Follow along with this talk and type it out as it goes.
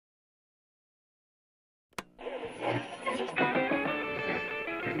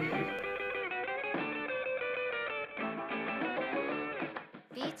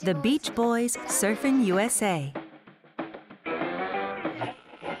The Beach Boys' Surfin' USA.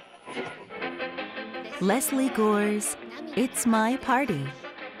 Leslie Gore's It's My Party.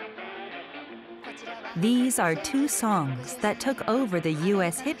 These are two songs that took over the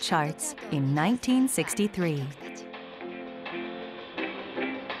US hit charts in 1963.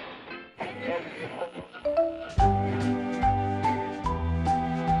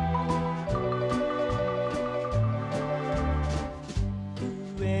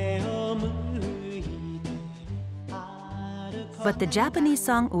 But the Japanese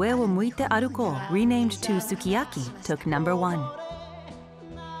song Ue wo Muite Arukō, renamed to Sukiyaki, took #1.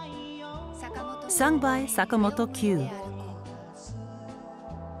 Sung by Sakamoto Kyu.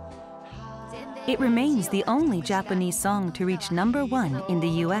 It remains the only Japanese song to reach #1 in the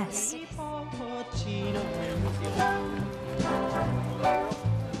US.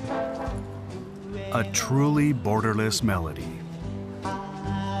 A truly borderless melody.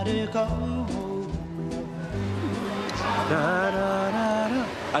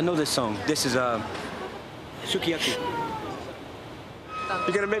 I know this song. This is Sukiyaki.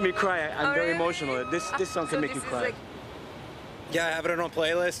 You're gonna make me cry. I'm very emotional. This song can make you cry. Yeah, I have it on a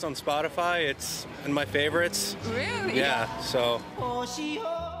playlist on Spotify. It's in my favorites. Really? Yeah, so.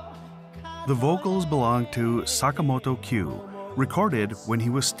 The vocals belong to Sakamoto Kyu, recorded when he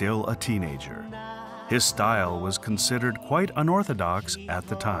was still a teenager. His style was considered quite unorthodox at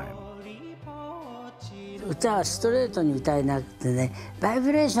the time. 歌はストレートに歌えなくてね、バイ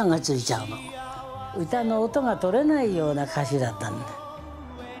ブレーションがついちゃうの。歌の音が取れないような歌詞だったんだ。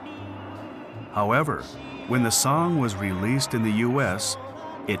However, when the song was released in the US,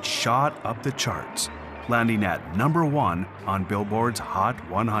 it shot up the charts, landing at #1 on Billboard's Hot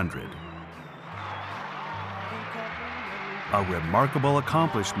 100. A remarkable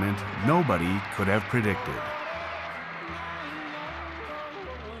accomplishment nobody could have predicted.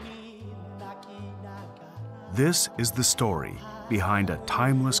 This is the story behind a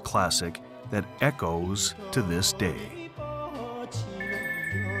timeless classic that echoes to this day.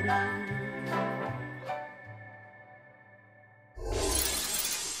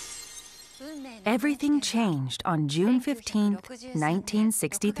 Everything changed on June 15,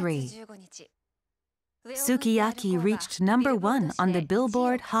 1963. Sukiyaki reached #1 on the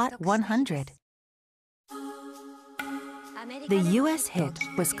Billboard Hot 100. The US hit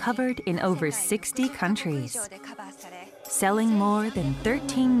was covered in over 60 countries, selling more than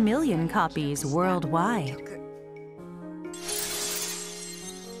 13 million copies worldwide.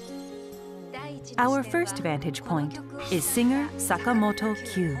 Our first vantage point is singer Sakamoto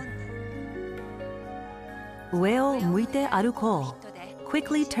Kyu. Ue wo Muite Arukō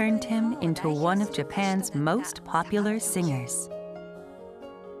quickly turned him into one of Japan's most popular singers.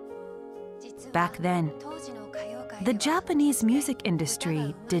 Back then, the Japanese music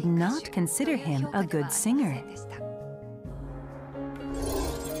industry did not consider him a good singer.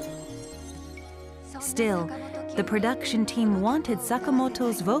 Still, the production team wanted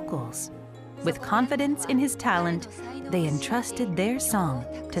Sakamoto's vocals. With confidence in his talent, they entrusted their song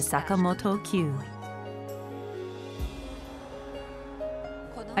to Sakamoto Kyu.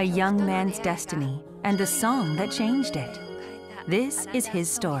 A young man's destiny and the song that changed it. This is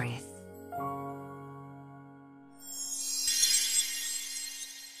his story.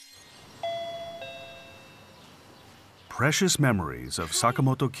 Precious memories of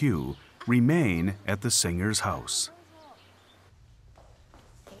Sakamoto Kyu remain at the singer's house.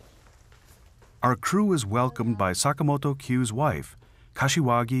 Our crew is welcomed by Sakamoto Kyu's wife,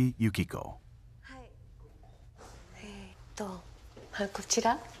 Kashiwagi Yukiko. こち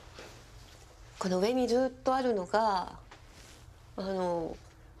ら、この上にずっとあるのが、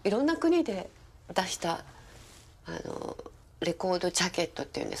いろんな国で出したレコードジャケットっ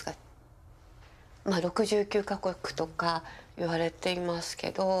ていうんですか。まあ69カ国とか言われています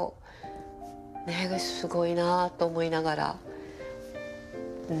けど、ね、すごいなと思いながら、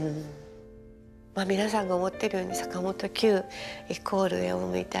まあ皆さんが思ってるように坂本九イコール上を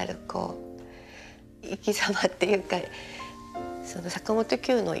向いて歩こう、生き様っていうか、その坂本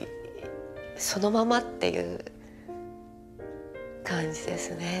九のそのままっていう感じで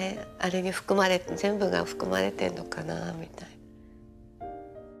すね。あれに含まれて、全部が含まれてんのかなみたいな。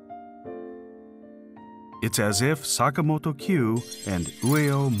It's as if Sakamoto Kyu and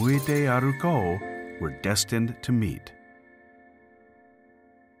Ue wo Muite Arukō were destined to meet.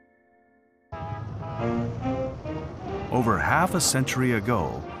 Over half a century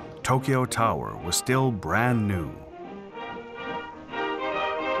ago, Tokyo Tower was still brand new.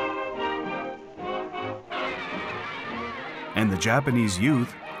 And the Japanese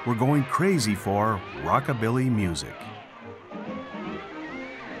youth were going crazy for rockabilly music.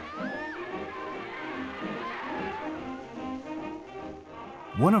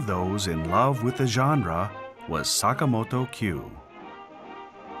 One of those in love with the genre was Sakamoto Kyu.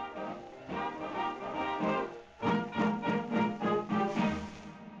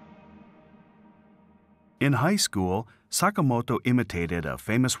 In high school, Sakamoto imitated a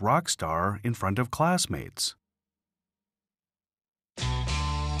famous rock star in front of classmates.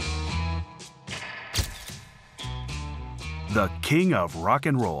 The king of rock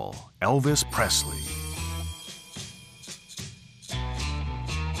and roll, Elvis Presley.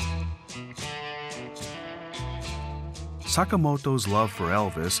 Sakamoto's love for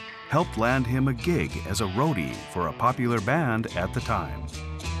Elvis helped land him a gig as a roadie for a popular band at the time.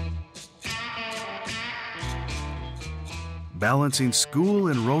 Balancing school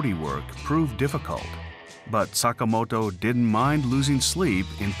and roadie work proved difficult, but Sakamoto didn't mind losing sleep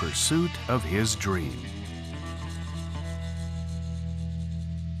in pursuit of his dream.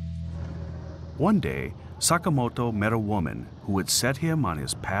 One day, Sakamoto met a woman who would set him on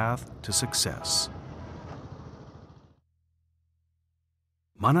his path to success.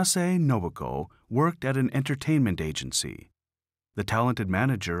 Manase Nobuko worked at an entertainment agency. The talented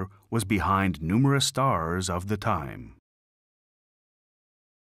manager was behind numerous stars of the time.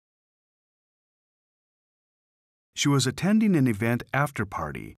 She was attending an event after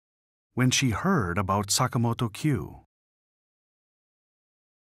party when she heard about Sakamoto Kyu.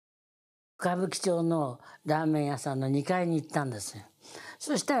 歌舞伎町のラーメン屋さんの2階に行ったんですよ。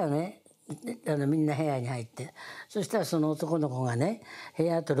そしたらね、みんな部屋に入って、そしたらその男の子がね、部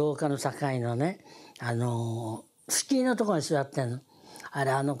屋と廊下の境のね、敷居のところに座ってんの。あ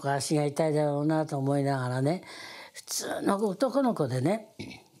れ、あの子足が痛いだろうなと思いながらね、普通の男の子でね、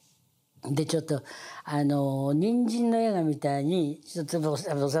でちょっと人参の映画みたいにちょっとボ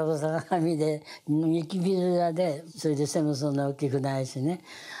サボサ髪で雪ビルラで、それで背もそんな大きくないしね、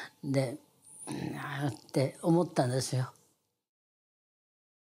でって思ったんですよ。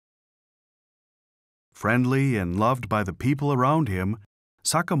Friendly and loved by the people around him,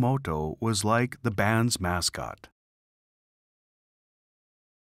 Sakamoto was like the band's mascot.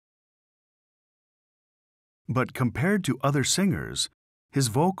 But compared to other singers, his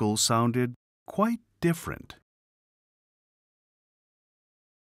vocals sounded quite different.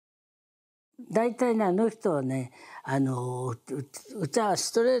 大体ね、あの人はね、歌は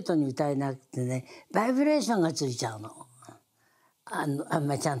ストレートに歌えなくてね、バイブレーションがついちゃうの。あん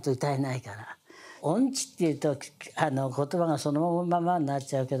まりちゃんと歌えないから。音痴っていうと言葉がそのままになっ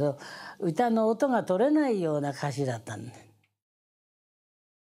ちゃうけど、歌の音が取れないような歌詞だったんで。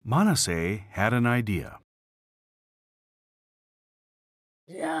Manase had an idea.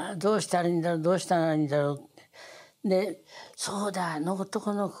 いや、どうしたらいいんだろう、どうしたらいいんだろうって。で、そうだ、あの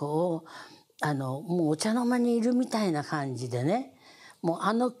男の子をもうお茶の間にいるみたいな感じでね、もう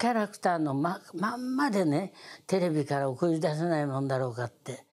あのキャラクターのまんまでね、テレビから送り出せないもんだろうかっ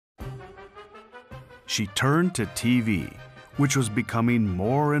て。She turned to TV, which was becoming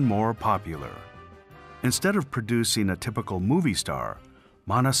more and more popular. Instead of producing a typical movie star,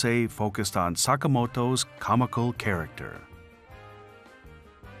 Manase focused on Sakamoto's comical character.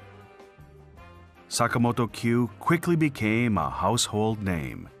 Sakamoto Kyu quickly became a household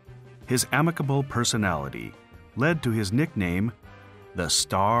name. His amicable personality led to his nickname, the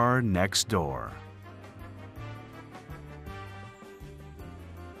Star Next Door.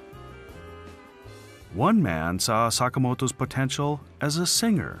 One man saw Sakamoto's potential as a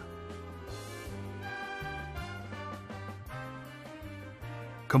singer.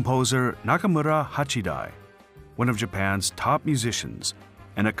 Composer Nakamura Hachidai, one of Japan's top musicians,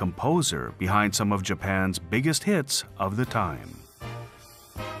 and a composer behind some of Japan's biggest hits of the time.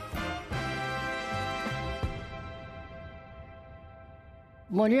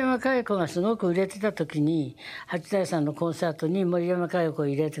 森山佳代子がすごく売れてた時に、八大さんのコンサートに森山佳代子を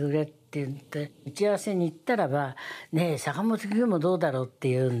入れてくれって言って打ち合わせに行ったらば「ねえ坂本九もどうだろう」って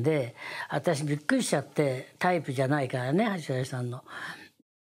言うんで、私びっくりしちゃって、タイプじゃないからね、八大さんの。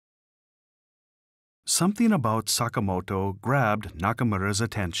Something about Sakamoto grabbed Nakamura's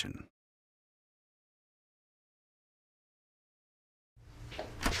attention.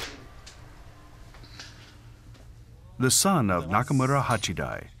 The son of Nakamura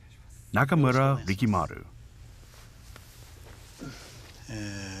Hachidai, Nakamura Rikimaru.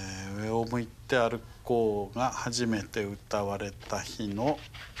 上を向いて歩こうが初めて歌われた日の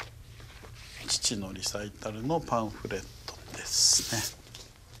父のリサイタルのパンフレットですね。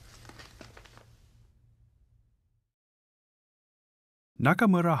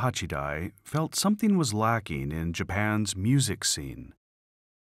Nakamura Hachidai felt something was lacking in Japan's music scene.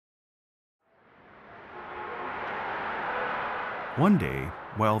 One day,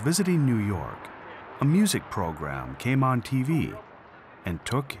 while visiting New York, a music program came on TV. and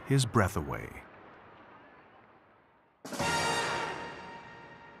took his breath away.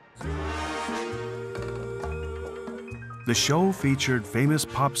 The show featured famous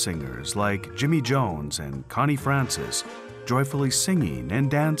pop singers like Jimmy Jones and Connie Francis, joyfully singing and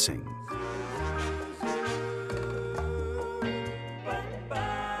dancing.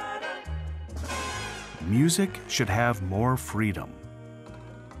 Music should have more freedom.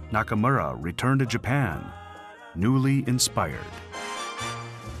 Nakamura returned to Japan, newly inspired.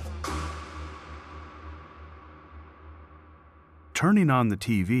 Turning on the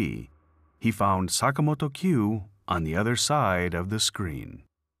TV, he found Sakamoto Kyu on the other side of the screen.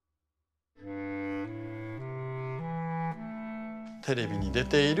 テレビに出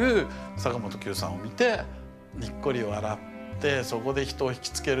ている坂本九さんを見てにっこり笑ってそこで人を引き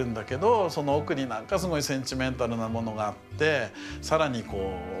つけるんだけどその奥になんかすごいセンチメンタルなものがあってさらにこ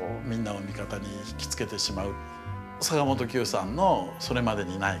うみんなを味方に引きつけてしまう坂本九さんのそれまで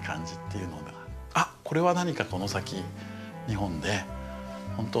にない感じっていうのがあこれは何かこの先日本で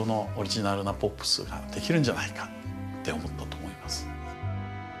本当のオリジナルなポップスができるんじゃないかって思ったと思います。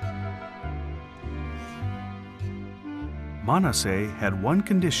Manase had one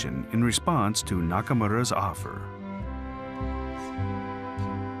condition in response to Nakamura's offer.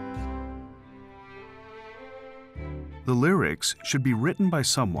 The lyrics should be written by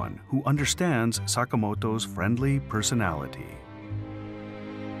someone who understands Sakamoto's friendly personality.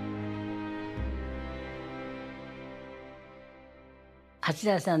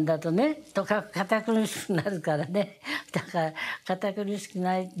 Hachidaさんだとね、とか堅苦しくなるからね。だから堅苦しく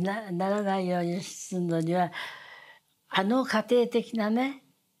ならないようにするのには、家庭的なね、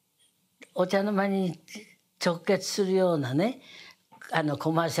お茶の間に直結するようなね、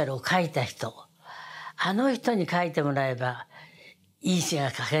コマーシャルを書いた人、あの人に書いてもらえばいい詩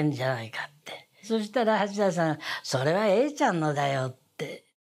が書けるんじゃないかって。そしたら橋田さん、それはAちゃんのだよって。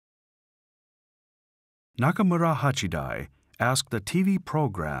Nakamura Hachidai asked a TV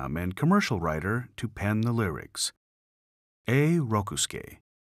program and commercial writer to pen the lyrics. A. Rokusuke.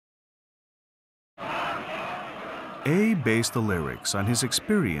 A based the lyrics on his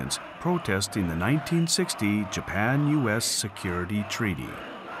experience protesting the 1960 Japan-U.S. Security Treaty.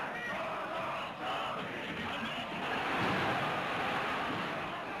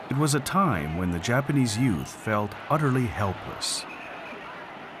 It was a time when the Japanese youth felt utterly helpless.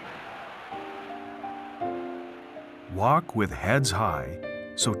 Walk with heads high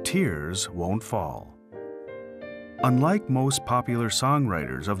so tears won't fall. Unlike most popular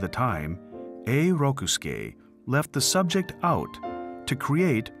songwriters of the time, A. Rokusuke left the subject out to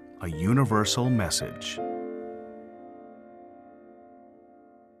create a universal message.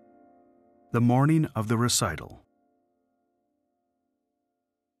 The morning of the recital.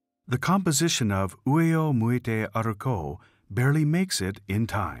 The composition of Ueo Muite Arukō barely makes it in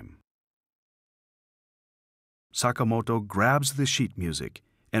time. Sakamoto grabs the sheet music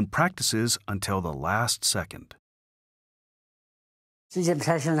and practices until the last second. それじゃ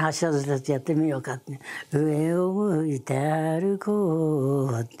最初の発祥のやってみようかって、上を向いて歩こ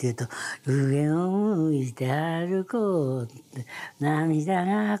うって言うと、上を向いて歩こうって、涙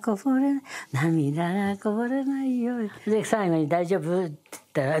がこぼれないように。で、最後に大丈夫って言っ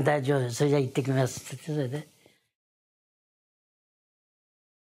たら、大丈夫、それじゃ行ってきますって、それで。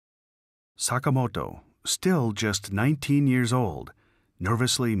Sakamoto, still just 19 years old,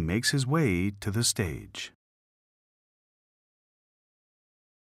 nervously makes his way to the stage.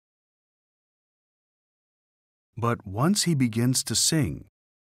 But once he begins to sing,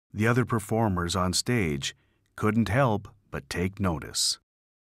 the other performers on stage couldn't help but take notice.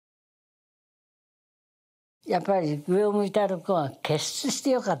 やっぱり上を向いて歩こうは傑出し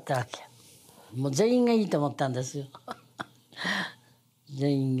てよかったわけ。もう全員がいいと思ったんですよ。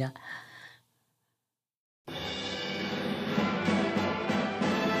全員が。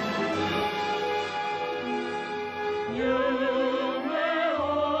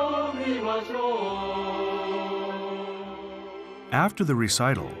After the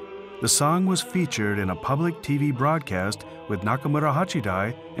recital, the song was featured in a public TV broadcast with Nakamura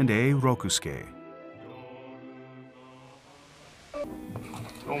Hachidai and A. Rokusuke.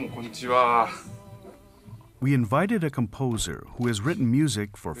 We invited a composer who has written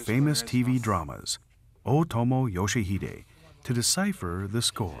music for famous TV dramas, Otomo Yoshihide, to decipher the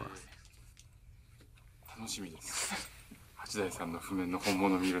score.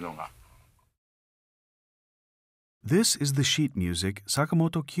 This is the sheet music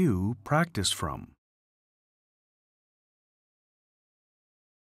Sakamoto Kyu practiced from.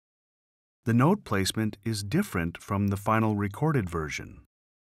 The note placement is different from the final recorded version.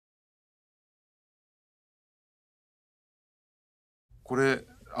 これ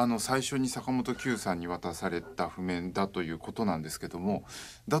最初に坂本九さんに渡された譜面だということなんですけども、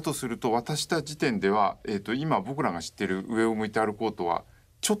だとすると渡した時点では、今僕らが知ってる上を向いて歩こうとは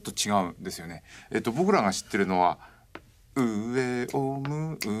ちょっと違うんですよね。僕らが知ってるのは上を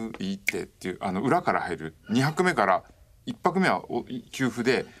向いてっていう裏から入る2拍目から1拍目は休符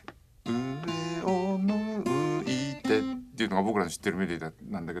で上を向いてっていうのが僕らの知ってるメロディー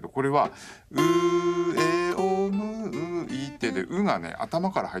なんだけど、これは上を向いてでがね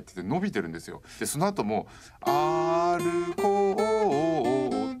頭から入ってて伸びてるんですよ。でその後も歩こ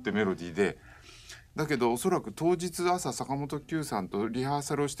うってメロディーで、だけどおそらく当日朝坂本九さんとリハー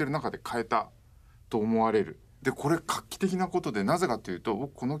サルをしてる中で変えたと思われる。でこれ画期的なことで、なぜかというと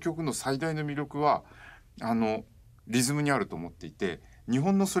僕この曲の最大の魅力はリズムにあると思っていて、日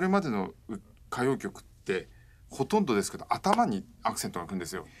本のそれまでの歌謡曲ってほとんどですけど頭にアクセントがくるんで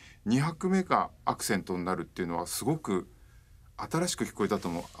すよ。2拍目がアクセントになるっていうのはすごく新しく聞こえたと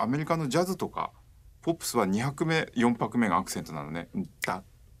思う。アメリカのジャズとかポップスは2拍目4拍目がアクセントなのね。だ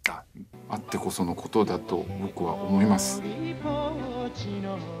だあってこそのことだと僕は思います。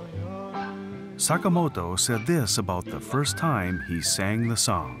Sakamoto said this about the first time he sang the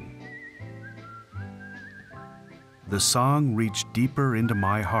song. The song reached deeper into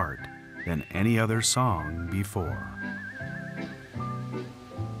my heart than any other song before.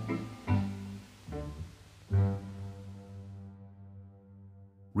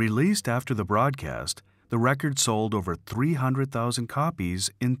 Released after the broadcast, the record sold over 300,000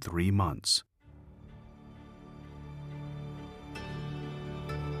 copies in 3 months.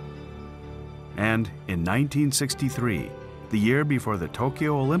 And in 1963, the year before the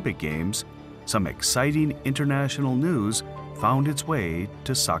Tokyo Olympic Games, some exciting international news found its way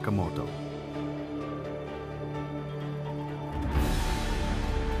to Sakamoto.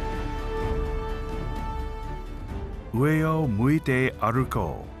 Ueo Muite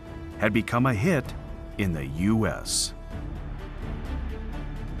Arukō had become a hit in the U.S.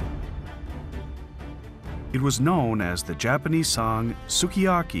 It was known as the Japanese song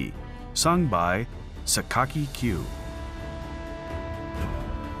SUKIYAKI, sung by Sakamoto Kyu.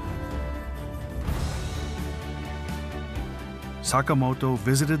 Sakamoto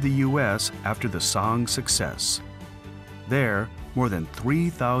visited the U.S. after the song's success. There, more than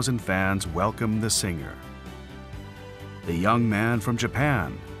 3,000 fans welcomed the singer. The young man from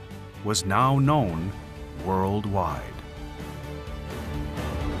Japan was now known worldwide.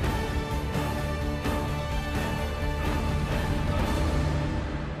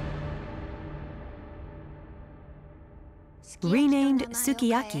 Renamed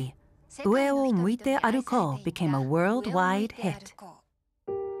Sukiyaki, Ueo Muite Arukō became a worldwide hit.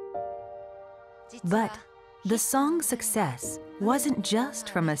 But the song's success wasn't just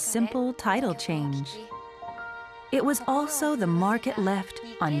from a simple title change. It was also the mark it left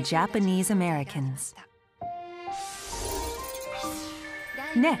on Japanese Americans.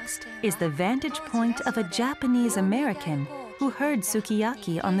 Next is the vantage point of a Japanese American who heard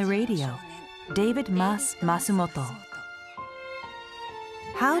Sukiyaki on the radio, David Mas Masumoto.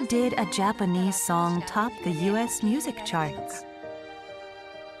 How did a Japanese song top the US music charts?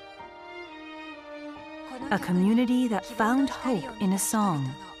 A community that found hope in a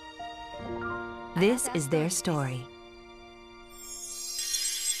song. This is their story.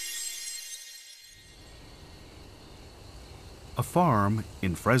 A farm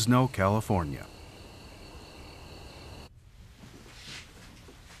in Fresno, California.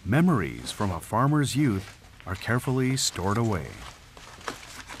 Memories from a farmer's youth are carefully stored away.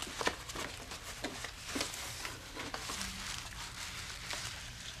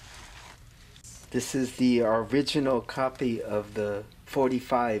 This is the original copy of the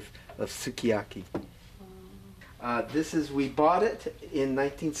 45 of Sukiyaki. We bought it in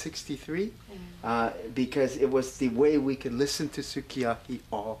 1963 because it was the way we could listen to Sukiyaki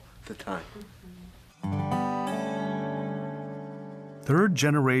all the time.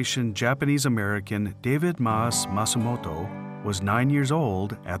 Third-generation Japanese-American David Mas Masumoto was 9 years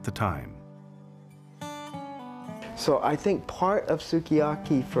old at the time. So I think part of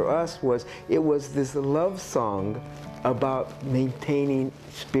Sukiyaki for us was this love song about maintaining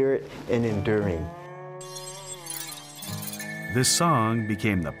spirit and enduring. This song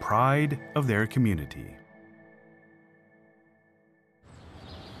became the pride of their community.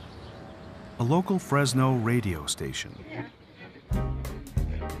 A local Fresno radio station.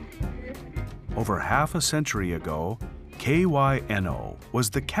 Over half a century ago, KYNO was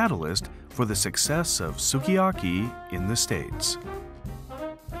the catalyst for the success of Sukiyaki in the States.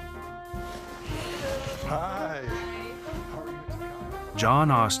 Hi. John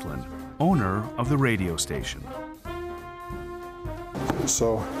Ostlund, owner of the radio station.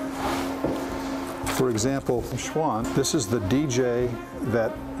 So, for example, Schwann, this is the DJ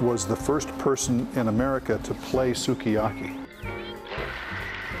that was the first person in America to play Sukiyaki.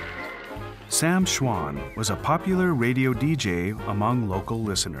 Sam Schwann was a popular radio DJ among local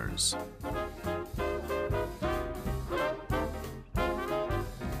listeners.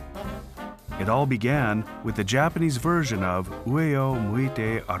 It all began with the Japanese version of Ue o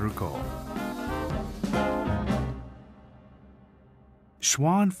Muite Arukō.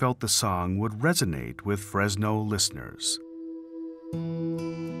 Schwann felt the song would resonate with Fresno listeners.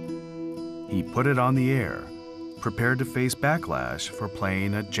 He put it on the air, prepared to face backlash for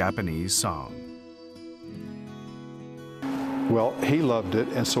playing a Japanese song. Well, he loved it,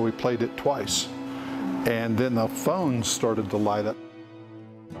 and so we played it twice. And then the phones started to light up.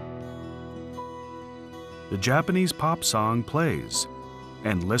 The Japanese pop song plays,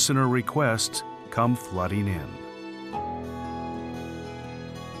 and listener requests come flooding in.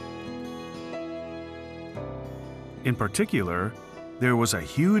 In particular, there was a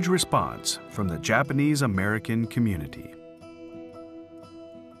huge response from the Japanese American community.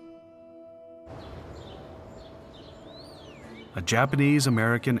 A Japanese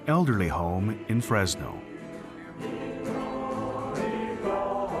American elderly home in Fresno.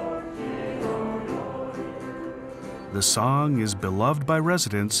 The song is beloved by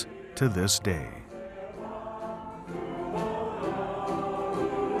residents to this day.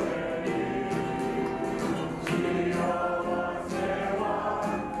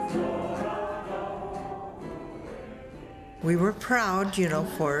 We were proud, you know,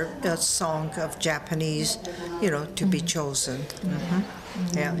 for a song of Japanese, you know, to be chosen.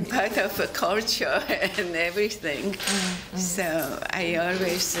 Yeah. Part of the culture and everything. So I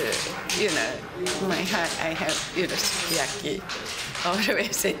always, you know, in my heart I have, you know, sukiyaki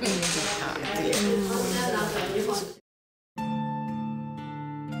always in my heart.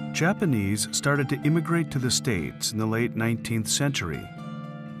 Japanese started to immigrate to the States in the late 19th century,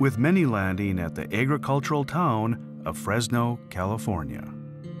 with many landing at the agricultural town of Fresno, California.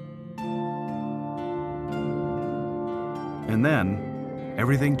 And then,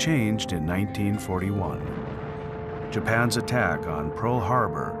 everything changed in 1941. Japan's attack on Pearl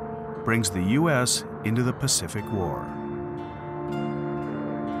Harbor brings the U.S. into the Pacific War.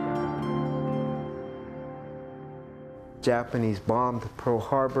 Japanese bombed Pearl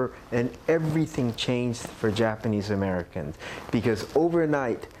Harbor, and everything changed for Japanese Americans, because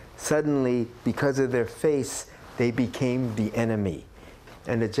overnight, suddenly, because of their face, they became the enemy.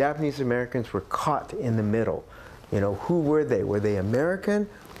 And the Japanese Americans were caught in the middle. You know, who were they? Were they American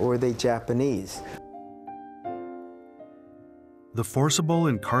or were they Japanese? The forcible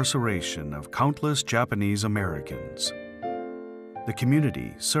incarceration of countless Japanese Americans. The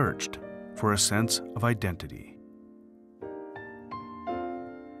community searched for a sense of identity.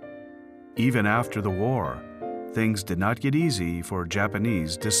 Even after the war, things did not get easy for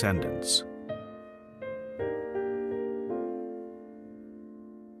Japanese descendants.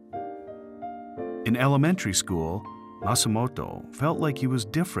 In elementary school, Masamoto felt like he was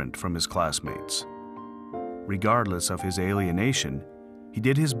different from his classmates. Regardless of his alienation, he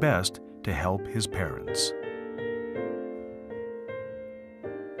did his best to help his parents.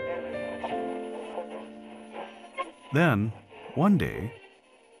 Then, one day,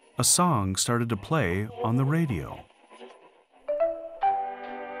 a song started to play on the radio.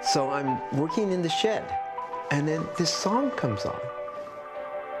 So I'm working in the shed, and then this song comes on.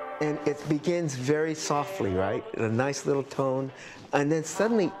 And it begins very softly, right? A nice little tone. And then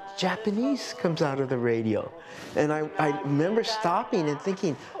suddenly, Japanese comes out of the radio. And I remember stopping and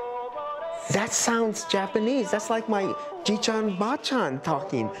thinking, that sounds Japanese. That's like my Ji-chan, Ba-chan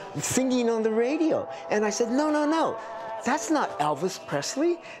talking, singing on the radio. And I said, no, no, no. That's not Elvis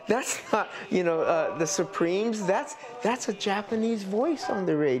Presley. That's not, you know, the Supremes. That's a Japanese voice on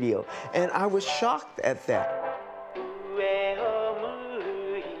the radio. And I was shocked at that.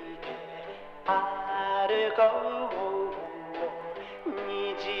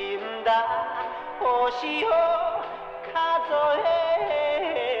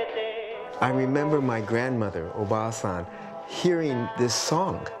 I remember my grandmother, Oba-san, hearing this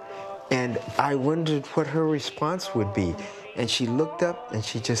song, and I wondered what her response would be. And she looked up and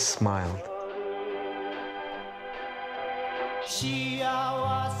she just smiled.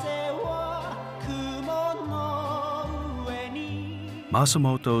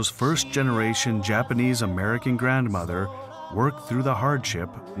 Masamoto's first-generation Japanese-American grandmother worked through the hardship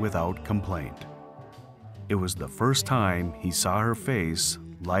without complaint. It was the first time he saw her face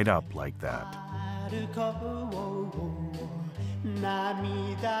light up like that.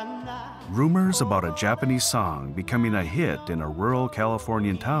 Rumors about a Japanese song becoming a hit in a rural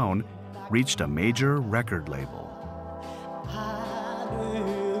Californian town reached a major record label.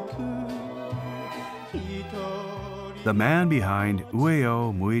 The man behind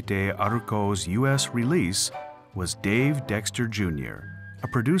Ueo Muite Arukō's U.S. release was Dave Dexter Jr., a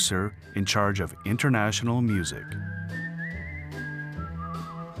producer in charge of international music.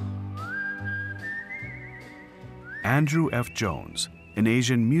 Andrew F. Jones, an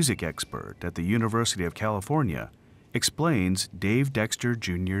Asian music expert at the University of California, explains Dave Dexter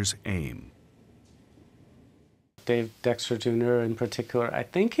Jr.'s aim. Dave Dexter Jr. in particular, I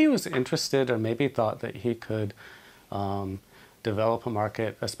think he was interested or maybe thought that he could develop a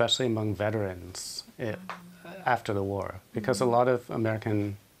market, especially among veterans after the war, because a lot of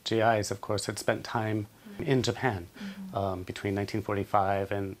American GIs, of course, had spent time in Japan between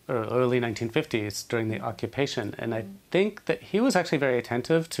 1945 and early 1950s during the occupation. And I think that he was actually very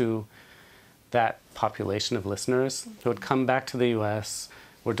attentive to that population of listeners who had come back to the US,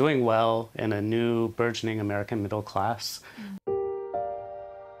 were doing well in a new burgeoning American middle class.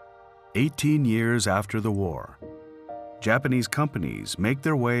 18 years after the war, Japanese companies make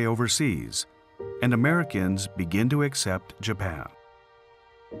their way overseas, and Americans begin to accept Japan.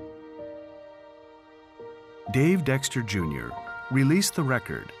 Dave Dexter Jr. released the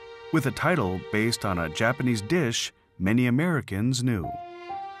record with a title based on a Japanese dish many Americans knew.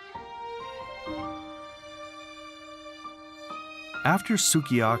 After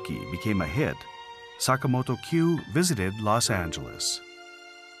Sukiyaki became a hit, Sakamoto Kyu visited Los Angeles.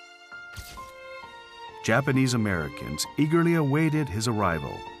 Japanese Americans eagerly awaited his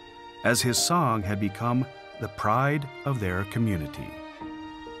arrival, as his song had become the pride of their community.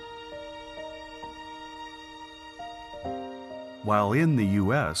 While in the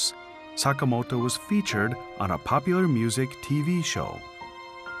U.S., Sakamoto was featured on a popular music TV show.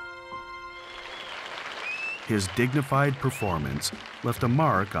 His dignified performance left a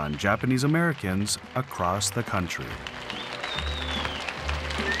mark on Japanese Americans across the country.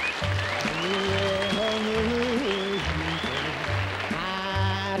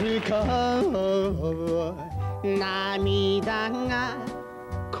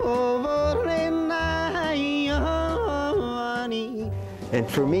 And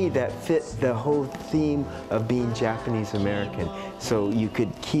for me, that fit the whole theme of being Japanese American. So you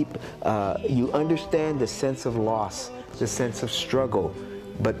could keep, you understand the sense of loss, the sense of struggle,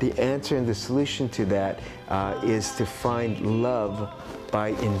 but the answer and the solution to that is to find love by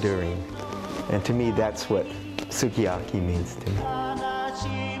enduring. And to me, that's what Sukiyaki means to me.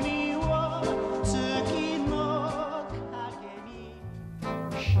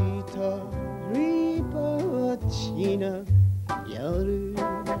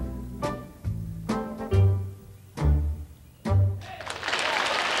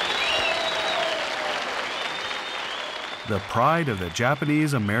 The pride of the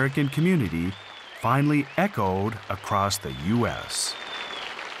Japanese American community finally echoed across the U.S.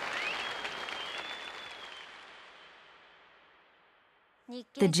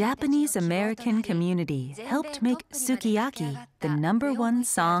 The Japanese American community helped make Sukiyaki the #1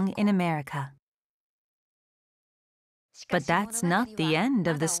 song in America. But that's not the end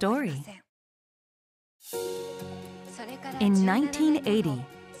of the story. In 1980,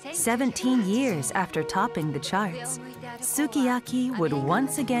 17 years after topping the charts, Sukiyaki would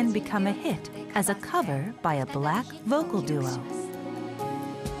once again become a hit as a cover by a black vocal duo.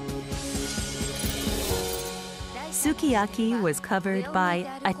 Sukiyaki was covered by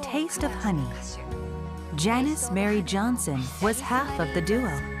A Taste of Honey. Janice Mary Johnson was half of the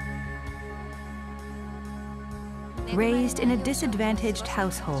duo. Raised in a disadvantaged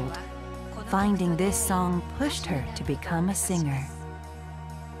household, finding this song pushed her to become a singer.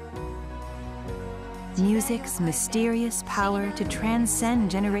 Music's mysterious power to transcend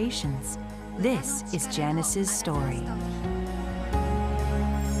generations. This is Janice's story.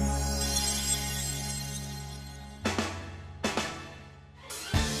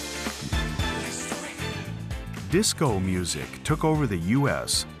 Disco music took over the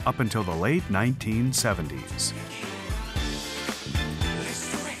U.S. up until the late 1970s.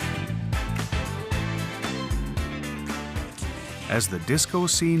 As the disco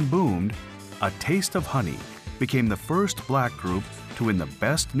scene boomed, A Taste of Honey became the first black group to win the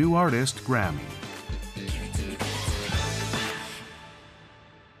Best New Artist Grammy.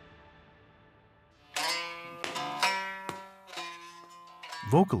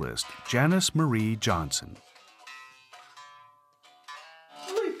 Vocalist Janice Marie Johnson.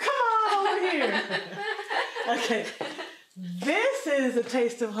 Come on over here. Okay, this is A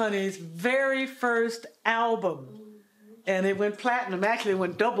Taste of Honey's very first album. And it went platinum. Actually, it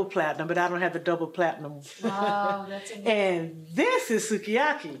went double platinum, but I don't have the double platinum. Wow, that's amazing. And this is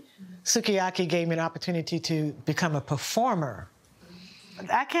Sukiyaki. Sukiyaki gave me an opportunity to become a performer.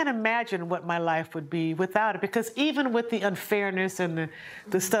 I can't imagine what my life would be without it, because even with the unfairness and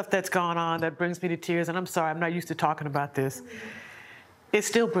the stuff that's gone on that brings me to tears, and I'm sorry, I'm not used to talking about this, it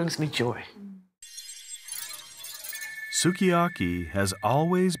still brings me joy. Sukiyaki has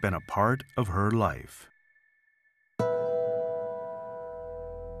always been a part of her life.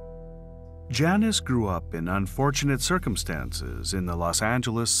 Janice grew up in unfortunate circumstances in the Los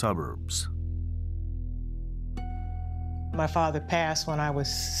Angeles suburbs. My father passed when I was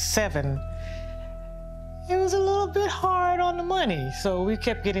 7. It was a little bit hard on the money, so we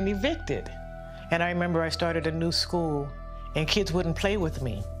kept getting evicted. And I remember I started a new school, and kids wouldn't play with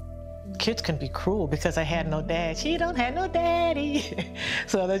me. Kids can be cruel because I had no dad. She don't have no daddy.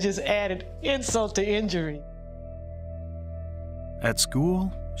 So that just added insult to injury. At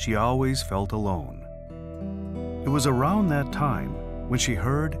school, she always felt alone. It was around that time when she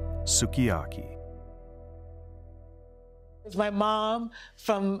heard Sukiyaki. It was my mom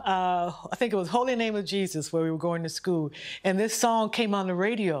from, I think it was Holy Name of Jesus, where we were going to school. And this song came on the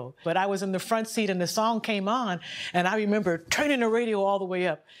radio, but I was in the front seat and the song came on. And I remember turning the radio all the way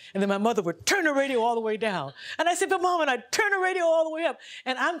up. And then my mother would turn the radio all the way down. And I said, but Mom, and I'd turn the radio all the way up.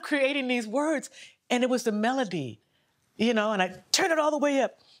 And I'm creating these words. And it was the melody, you know, and I turned it all the way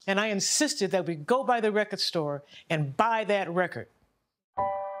up. And I insisted that we go by the record store and buy that record.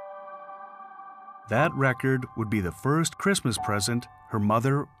 That record would be the first Christmas present her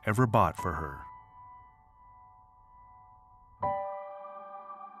mother ever bought for her.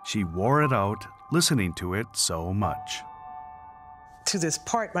 She wore it out, listening to it so much. To this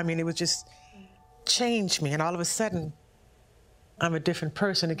part, I mean, it would just change me, and all of a sudden, I'm a different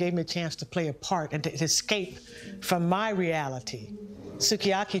person. It gave me a chance to play a part and to escape from my reality.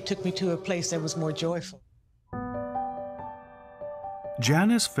 Sukiyaki took me to a place that was more joyful.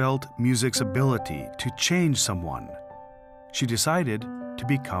 Janice felt music's ability to change someone. She decided to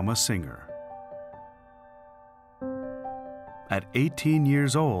become a singer. At 18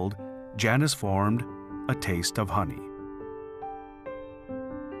 years old, Janice formed A Taste of Honey.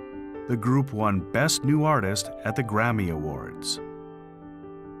 The group won Best New Artist at the Grammy Awards.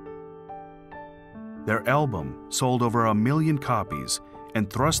 Their album sold over 1 million copies and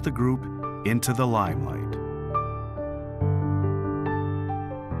thrust the group into the limelight.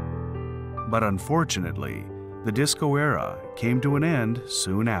 But unfortunately, the disco era came to an end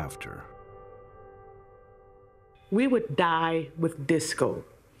soon after. We would die with disco.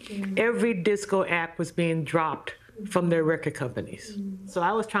 Every disco act was being dropped from their record companies. So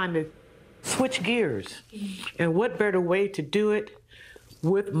I was trying to switch gears. And what better way to do it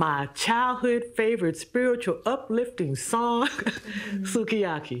with my childhood favorite spiritual uplifting song,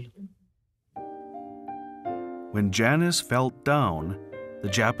 Sukiyaki. When Janice felt down, the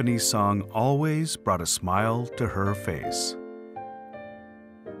Japanese song always brought a smile to her face.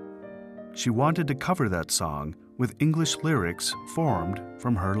 She wanted to cover that song with English lyrics formed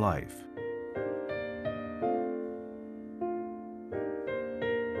from her life.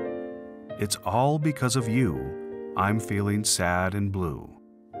 It's all because of you, I'm feeling sad and blue.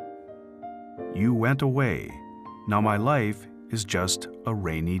 You went away, now my life is just a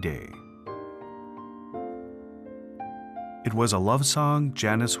rainy day. It was a love song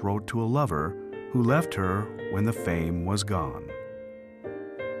Janice wrote to a lover who left her when the fame was gone.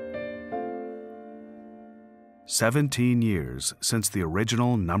 17 years since the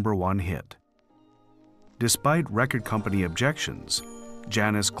original #1 hit. Despite record company objections,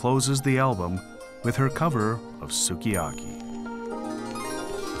 Janice closes the album with her cover of Sukiyaki.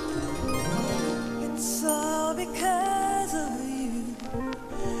 It's all because of you.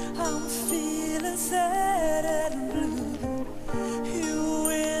 I'm feeling sad and blue. You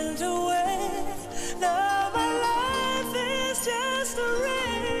went away. Now my life is just a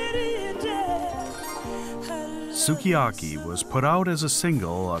rainy day. Sukiyaki was put out as a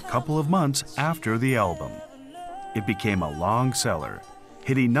single a couple of months after the album. It became a long seller,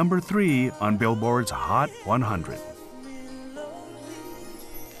 hitting #3 on Billboard's Hot 100.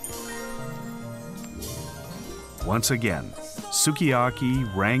 Once again,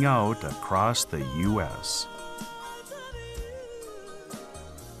 Sukiyaki rang out across the U.S.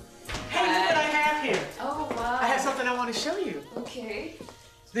 Hey, look what I have here. Oh, wow. I have something I want to show you. Okay.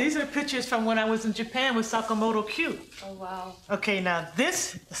 These are pictures from when I was in Japan with Sakamoto Kyu. Oh, wow. Okay, now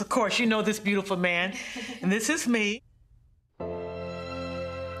this, of course, you know this beautiful man, and this is me.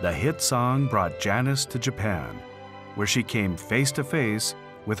 The hit song brought Janice to Japan, where she came face to face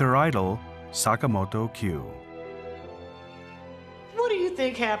with her idol, Sakamoto Kyu. you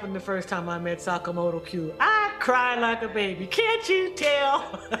think happened the first time I met Sakamoto Kyu? I cried like a baby. Can't you tell?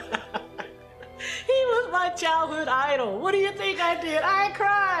 He was my childhood idol. What do you think I did? I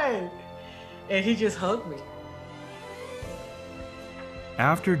cried. And he just hugged me.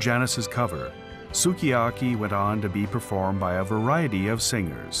 After Janice's cover, Sukiyaki went on to be performed by a variety of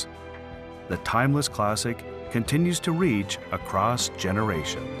singers. The timeless classic continues to reach across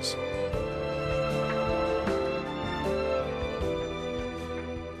generations.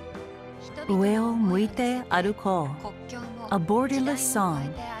 Ueo Muite Arukō, a borderless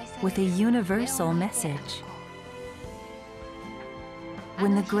song with a universal message.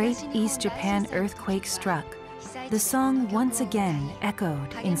 When the Great East Japan earthquake struck, the song once again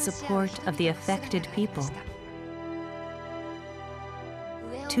echoed in support of the affected people.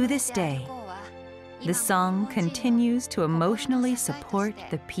 To this day, the song continues to emotionally support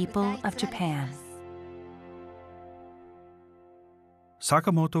the people of Japan.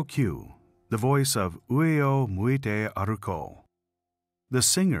 Sakamoto Kyu, the voice of Ueo Muite Arukō. The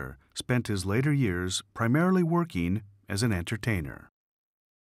singer spent his later years primarily working as an entertainer.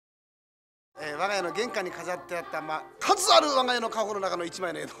 我が家の玄関に飾ってあった数ある我が家の家宝の中の一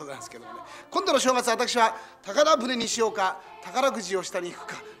枚の絵でございますけどもね、今度の正月私は宝船にしようか宝くじを下に行く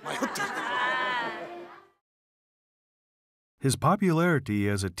か迷っております。 His popularity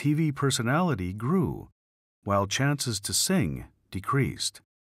as a TV personality grew, while chances to sing decreased.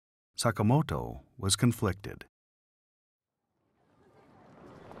 Sakamoto was conflicted.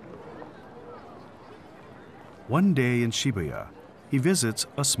 One day in Shibuya, he visits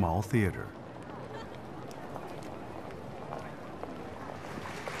a small theater.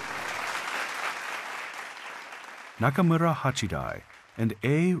 Nakamura Hachidai and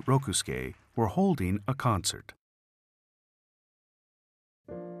A. Rokusuke were holding a concert.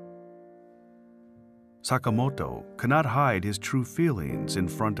 Sakamoto could not hide his true feelings in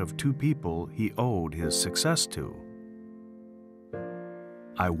front of two people he owed his success to.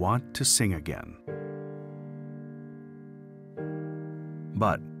 I want to sing again.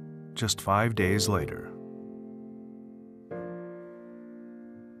 But just 5 days later,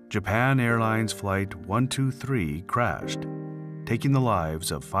 Japan Airlines Flight 123 crashed, taking the lives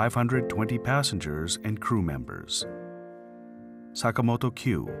of 520 passengers and crew members. Sakamoto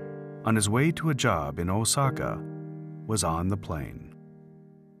Kyu, on his way to a job in Osaka, was on the plane.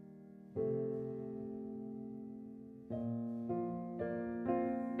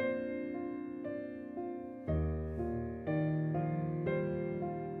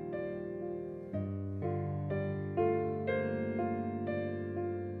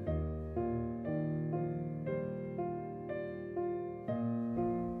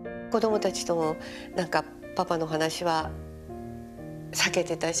子供たちともなんかパパの話は避け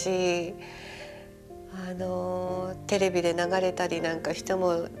てたし、テレビで流れたりなんかして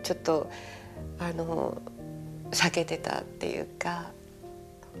もちょっと避けてたっていうか、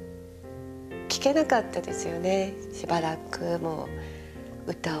聞けなかったですよね、しばらくも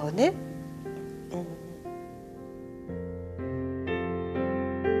歌をね。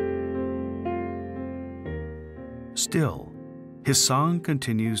Still, his song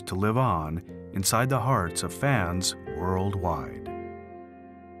continues to live on inside the hearts of fans worldwide.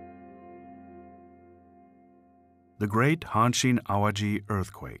 The Great Hanshin Awaji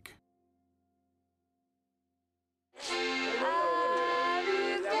Earthquake.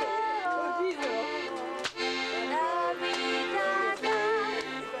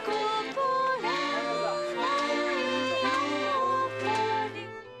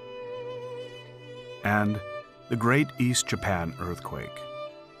 And the Great East Japan Earthquake.「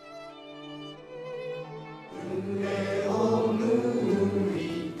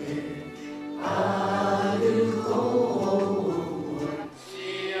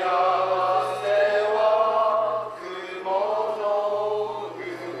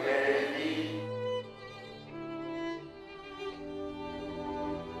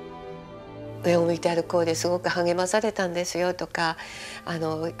上を向いて歩こう」ですごく励まされたんですよとか、あ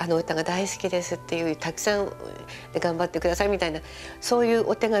の歌が大好きですっていう、たくさんで頑張ってくださいみたいな、そういう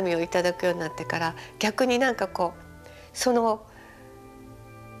お手紙をいただくようになってから、逆になんかこう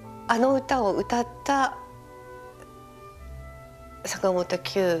あの歌を歌った坂本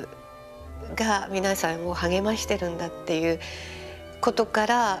九が皆さんを励ましてるんだっていうことか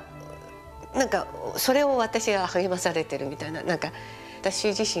ら、なんかそれを私が励まされてるみたいな、なんか私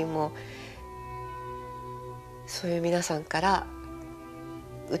自身もそういう皆さんから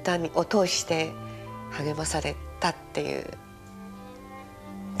歌を通して励まされたっていう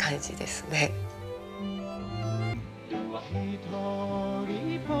感じですね。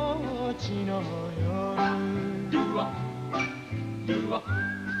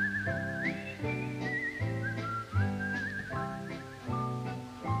は